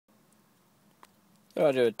So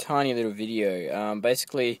I do a tiny little video.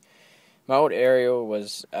 Basically, my old aerial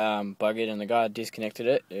was buggered and the guy disconnected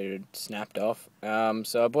it. It had snapped off.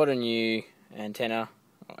 So I bought a new antenna,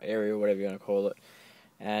 or aerial, whatever you want to call it.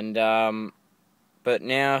 And but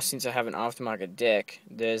now, since I have an aftermarket deck,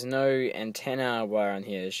 there's no antenna wire on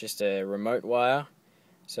here. It's just a remote wire.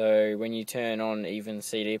 So when you turn on even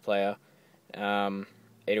CD player,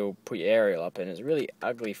 it'll put your aerial up, and it's a really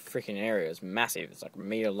ugly freaking aerial. It's massive. It's like a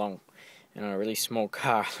meter long. And on a really small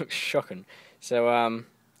car. It looks shocking. So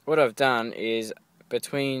what I've done is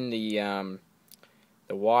between the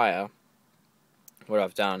wire, what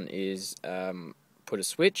I've done is put a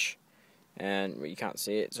switch, and you can't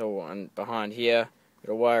see it. It's all on behind here.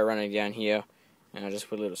 Got a wire running down here, and I just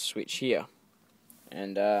put a little switch here.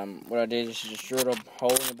 And what I did is just drilled a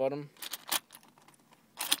hole in the bottom.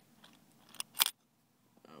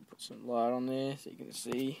 I'll put some light on there so you can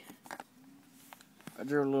see. I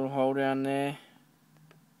drilled a little hole down there,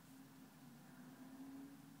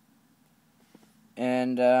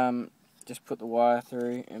 and just put the wire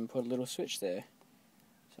through and put a little switch there,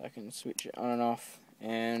 so I can switch it on and off,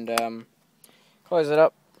 and close it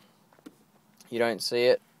up. You don't see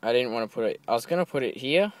it. I didn't want to put it. I was going to put it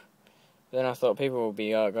here, then I thought people would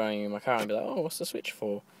be going in my car and be like, "Oh, what's the switch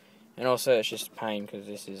for?" And also, it's just a pain because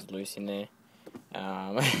this is loose in there.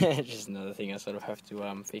 It's just another thing I sort of have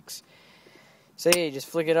to fix. So yeah, you just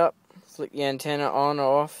flick it up, flick the antenna on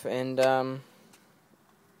or off, and there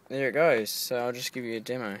it goes. So I'll just give you a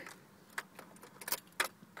demo.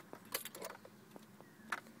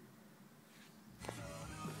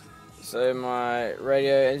 So my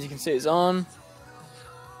radio, as you can see, is on.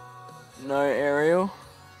 No aerial.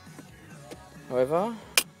 However,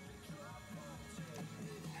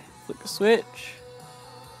 flick the switch.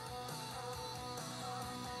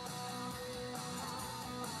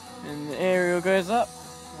 And the aerial goes up,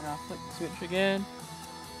 and I'll flick the switch again.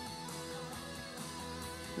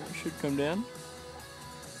 It should come down.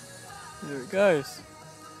 There it goes.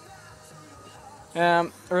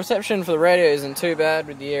 The reception for the radio isn't too bad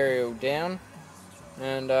with the aerial down,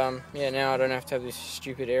 and yeah, now I don't have to have this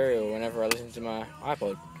stupid aerial whenever I listen to my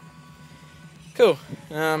iPod. Cool.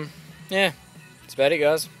 Yeah, that's about it,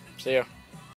 guys. See ya.